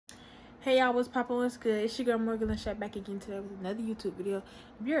Hey y'all, what's poppin', what's good? It's your girl Morgan. Let's chat back again today with another YouTube video.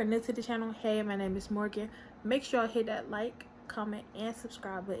 If you're new to the channel, hey, my name is Morgan. Make sure y'all hit that like, comment, and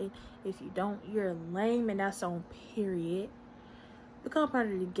subscribe button. If you don't, you're lame, and that's on period. Become part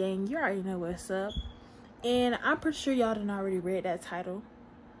of the gang. You already know what's up. And I'm pretty sure y'all done already read that title.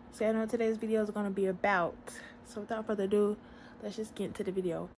 So I know what today's video is gonna be about. So without further ado, let's just get into the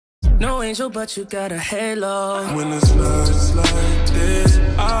video. No angel, but you got a halo. When it's nights like this,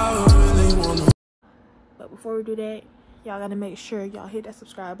 I really wanna. But before we do that, y'all gotta make sure y'all hit that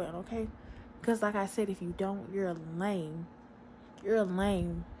subscribe button, okay? Because like I said, if you don't, you're lame. You're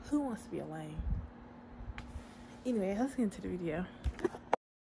lame. Who wants to be a lame? Anyway, let's get into the video.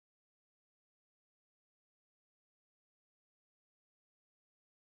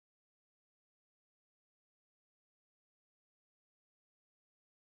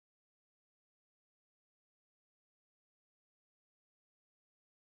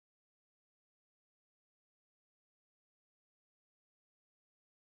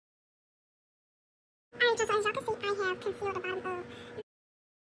 Alright, just as y'all can see, I have concealed the bottom of my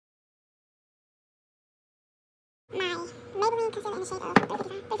Maybelline concealer in the shade of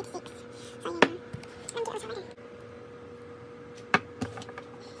 356. So yeah, I'm doing something.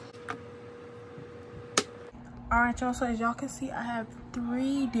 Alright, y'all, so as y'all can see, I have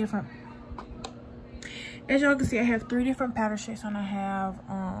three different powder shades on. I have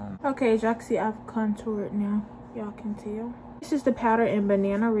okay, as y'all can see, I've contoured now. Y'all can tell. This is the powder in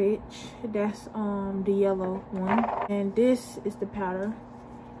Banana Rich. That's the yellow one. And this is the powder.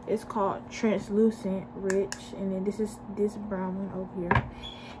 It's called Translucent Rich. And then this is this brown one over here.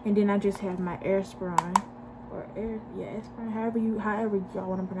 And then I just have my Airspray or Airspray, however y'all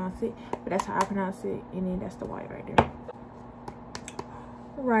want to pronounce it. But that's how I pronounce it. And then that's the white right there.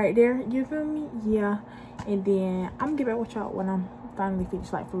 Right there, you feel me? Yeah. And then I'm gonna get back with y'all when I'm finally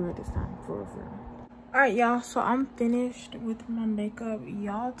finished, like for real this time, for real. Alright, y'all, so I'm finished with my makeup.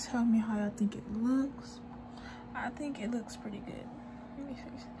 Y'all tell me how y'all think it looks. I think it looks pretty good. Let me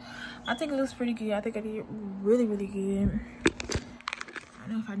fix it. I think it looks pretty good. I think I did really good. I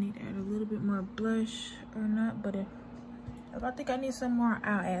don't know if I need to add a little bit more blush or not, but if I think I need some more,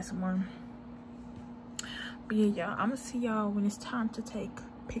 I'll add some more. But yeah, y'all, I'm gonna see y'all when it's time to take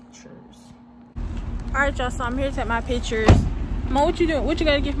pictures. Alright, y'all, so I'm here to take my pictures. Mo, what you doing? What you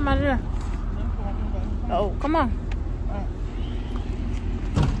gotta get from out of there? Oh, come on.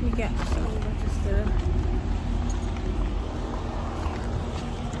 We got so much stuff.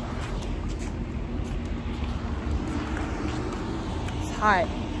 It's hot.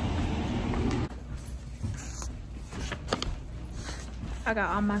 I got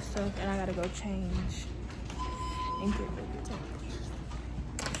all my stuff and I gotta go change and get ready to take pictures.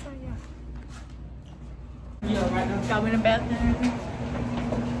 So yeah. Right now. Y'all in the bathroom.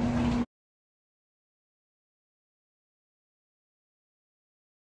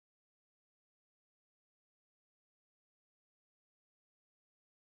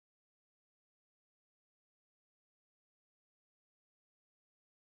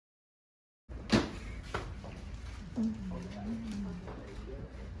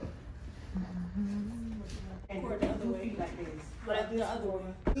 Or the other way, like this. But the other way.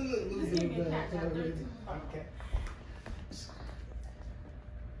 Just give me a catch out there. Okay.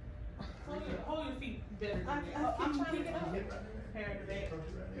 Hold your feet better than that. I'm trying to get up. Hair in the back.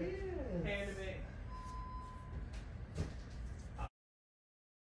 Hair in the back.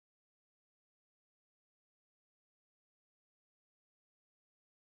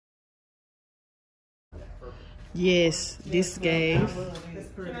 Yes, this gave.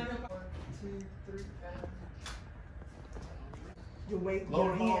 Your weight,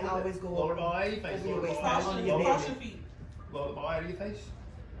 your hand always go over your waist. On your Cross belly. your feet. Lower the body of your face.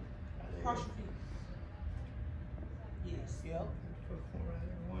 Cross your feet. Yes. Yep.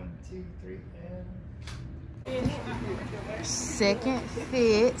 1, 2, 3, and. Second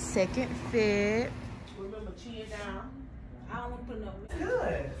fit. Remember, chin down. I don't want to put enough.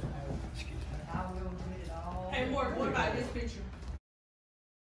 Good. I will do it all. Hey, Morgan, what about this picture?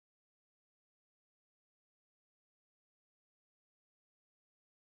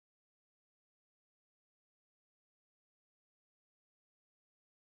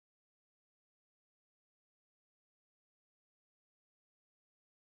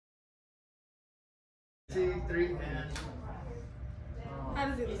 Two, 3, and. How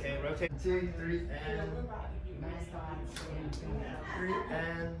does it look? Okay, rotate. 2, 3, and. 3,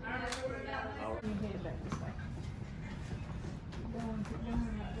 and.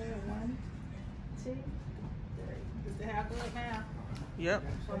 One, two, three. Is the hair good now? Yep.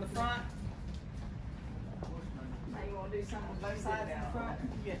 From the front. Now you want to do some on both sides in the front?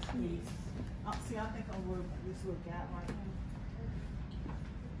 Yes, please. See, I think I'm worried about this little gap right here.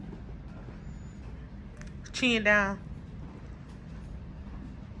 Chin down.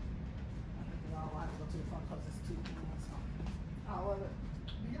 I think it's all right to go to the front because it's too thin. All of it.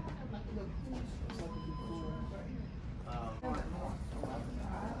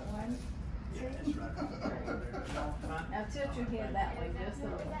 Now tilt your head that way just a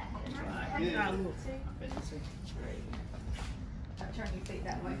little. Now turn your feet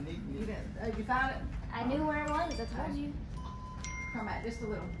that way. You found it? I knew where it was. I told you. Come out just a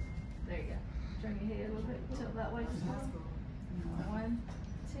little. There you go. Turn your head a little bit. Tilt that way just a little. 1,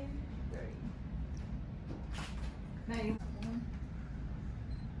 2, 3. Now you. 1,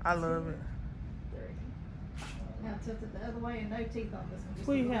 I love it. 3. Now tilt it the other way and no teeth on this one. Just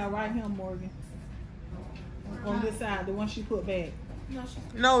Who a you little have right here, Morgan? On this side, the one she put back.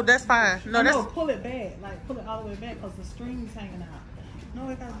 No, that's fine. No, No, that's pull it back. Like, pull it all the way back because the string's hanging out. No,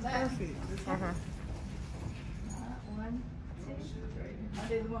 it got perfect. uh-huh. 1, 2, 3. I'll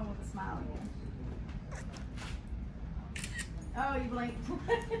do the one with the smile again. Oh, you blinked.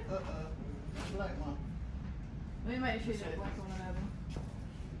 Black one. Let me make sure you don't blink on another.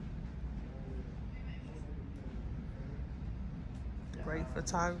 Great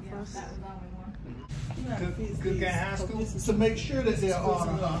photographers. Yeah, that was the only one. Cook County High School. To make sure that they're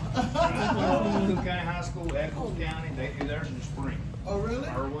on. Cook County High School, Echols County, they do theirs in the spring. Oh, really?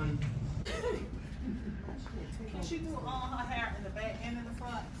 Irwin. Can she do all her hair in the back and in the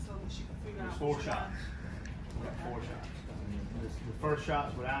front so that she can figure There's out 4 which shots. We got 4 shots. The first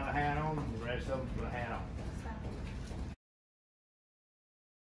shot's without a hat on, the rest of them's with a hat on.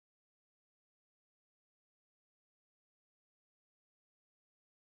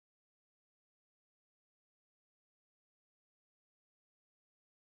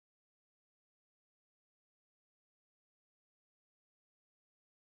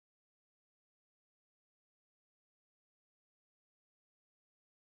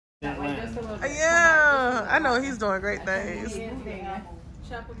 That way just a little bit. Yeah, I know he's doing great things. There you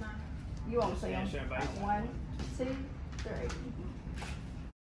go. You won't see them. 1, 2, 3.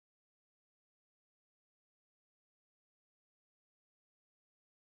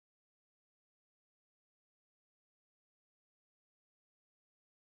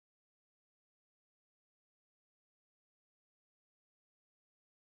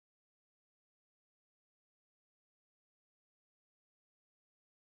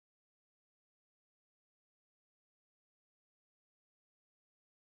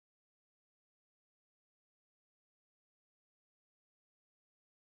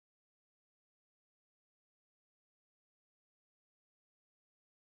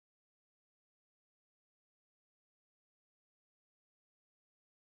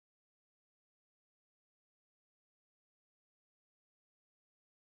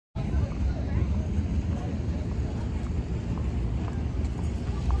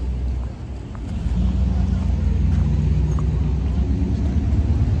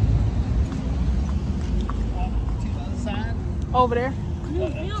 Over there.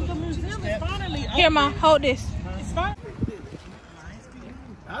 The museum is finally Here, Ma, hold this. It's fine.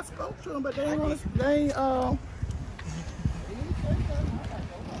 I spoke to them, but they ain't want to. They ain't. Oh,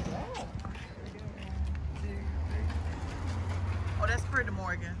 that's pretty,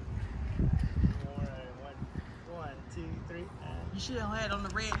 Morgan. 1, 2, 3. You should have had on the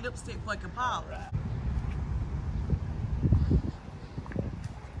red lipstick fucking pile.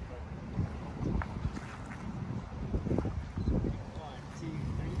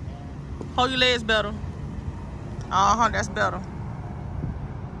 Hold your legs better. Uh-huh, that's better. 1,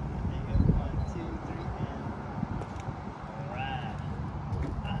 2, 3, all right.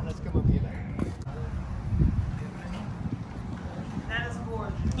 All right, let's come up here. That is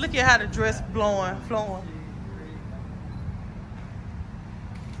gorgeous. Look at how the dress flowing. I love it.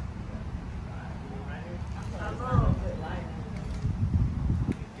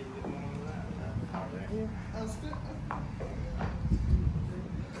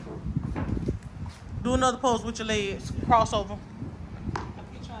 Do another pose with your legs. Crossover. I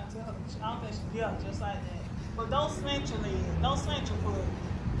keep trying to tell her. I don't think she's yeah, just like that. But don't slant your leg. Don't slant your foot.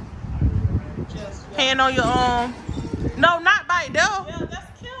 Just Hand on your No, not bite though. Yeah,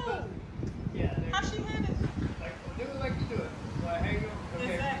 that's cute. Yeah, How she had it? like, do it like you do it. Like, hang on.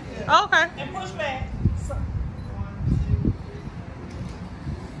 Okay. Exactly. Okay. And push back. So, 1, 2,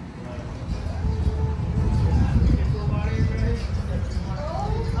 3. Get full body ready.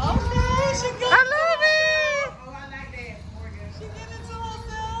 okay, she good. I love it. Oh, I like that, Morgan. She getting into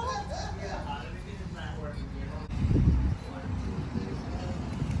herself.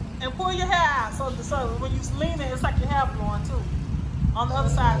 And pull your hair out so when you lean it, it's like hair blowing too. On the other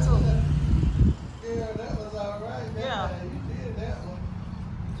side too. Yeah, that was alright. Yeah. You did that one.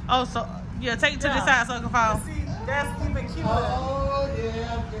 Oh, so yeah, take it to the side so it can fall. See, that's even cuter. Oh,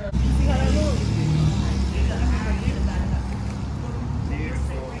 yeah, girl. See how that looks?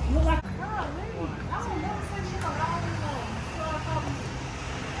 Look like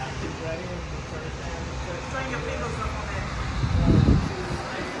Turn your fingers up on that.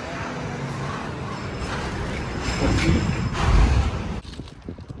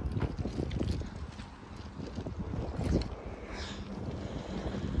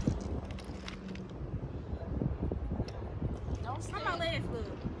 How my legs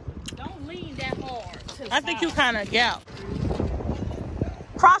look? Don't lean that hard. I think you kind of gap.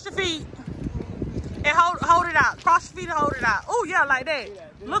 Cross your feet and hold it out. Cross your feet and hold it out. Oh yeah, like that.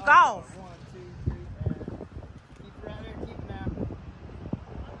 Look off. 1, 2, 3, and keep it right there. Keep it now.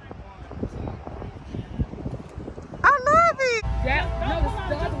 1, 2, 3, and I love it. The other one,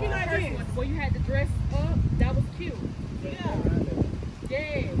 the first one, where you had the dress up, that was cute. Yeah.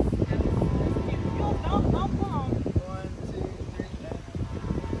 Yes, that was cute. Don't pull on. 1, 2, 3,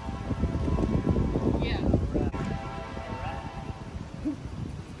 and Yeah.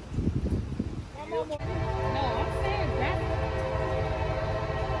 No, I'm saying that.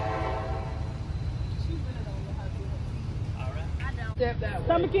 She really don't know how to do it. all right. I don't. Step that way.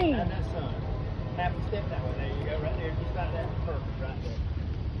 Stomach in. Have that sun. Have a step that way. There you go. Right there. Just like that. Perfect. Right there.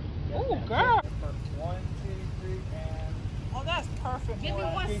 Oh, girl. Perfect. 1, 2, 3, and Oh, that's perfect. Give me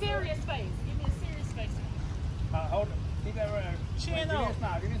boy. one serious face. Give me a serious face. hold it. Keep that right there. Chin Wait, give me up. a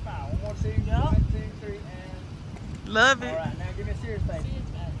smile. Give me a smile. 1 more, 2, Yeah. 1, 2, 3, and Love all it. right. Now give me a serious face. Serious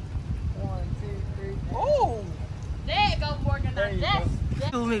face. 1, 2, 3. And Oh. There you go, Morgen. There you That's go.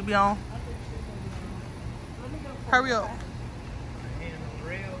 Excuse me, be on. Hurry up. hand on the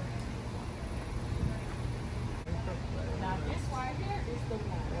rail. now this right here is the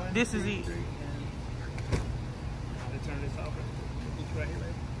one. 1, This is 2, it. 3, and now to turn this off. It's right here,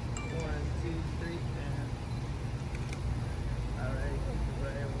 baby. 1, 2, 3, and all right.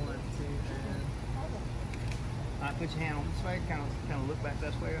 Right here. 1, 2, and all right. Put your hand on this way. Kind of look back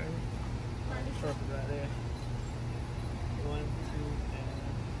this way right here. Perfect right there. 1, 2, and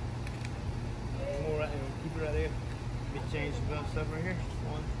one more right there. Keep it right there. Let me change some stuff right here.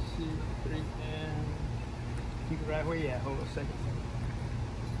 1, 2, 3, and keep it right where you at. Hold on a second.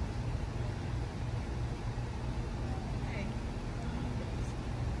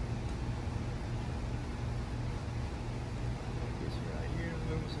 This right here.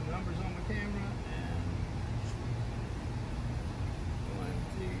 Moving some numbers on the camera. And 1,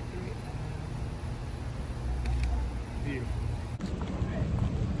 2, 3, and beautiful.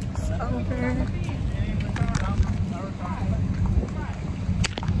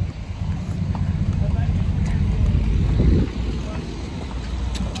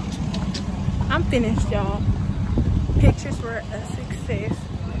 I'm finished, y'all. Pictures were a success.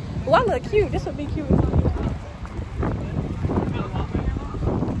 Oh, I look cute. This would be cute.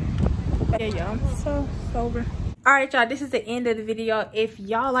 Yeah, y'all. I'm so sober. All right, y'all. This is the end of the video. If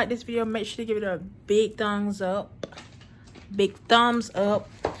y'all like this video, make sure to give it a big thumbs up. Big thumbs up.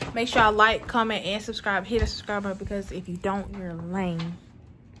 Make sure y'all like, comment, and subscribe. Hit the subscribe button because if you don't, you're lame.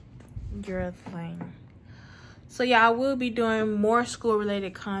 You're lame. So yeah, I will be doing more school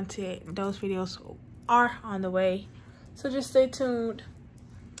related content. Those videos are on the way, so just stay tuned.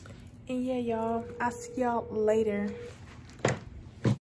 And yeah, y'all, I'll see y'all later.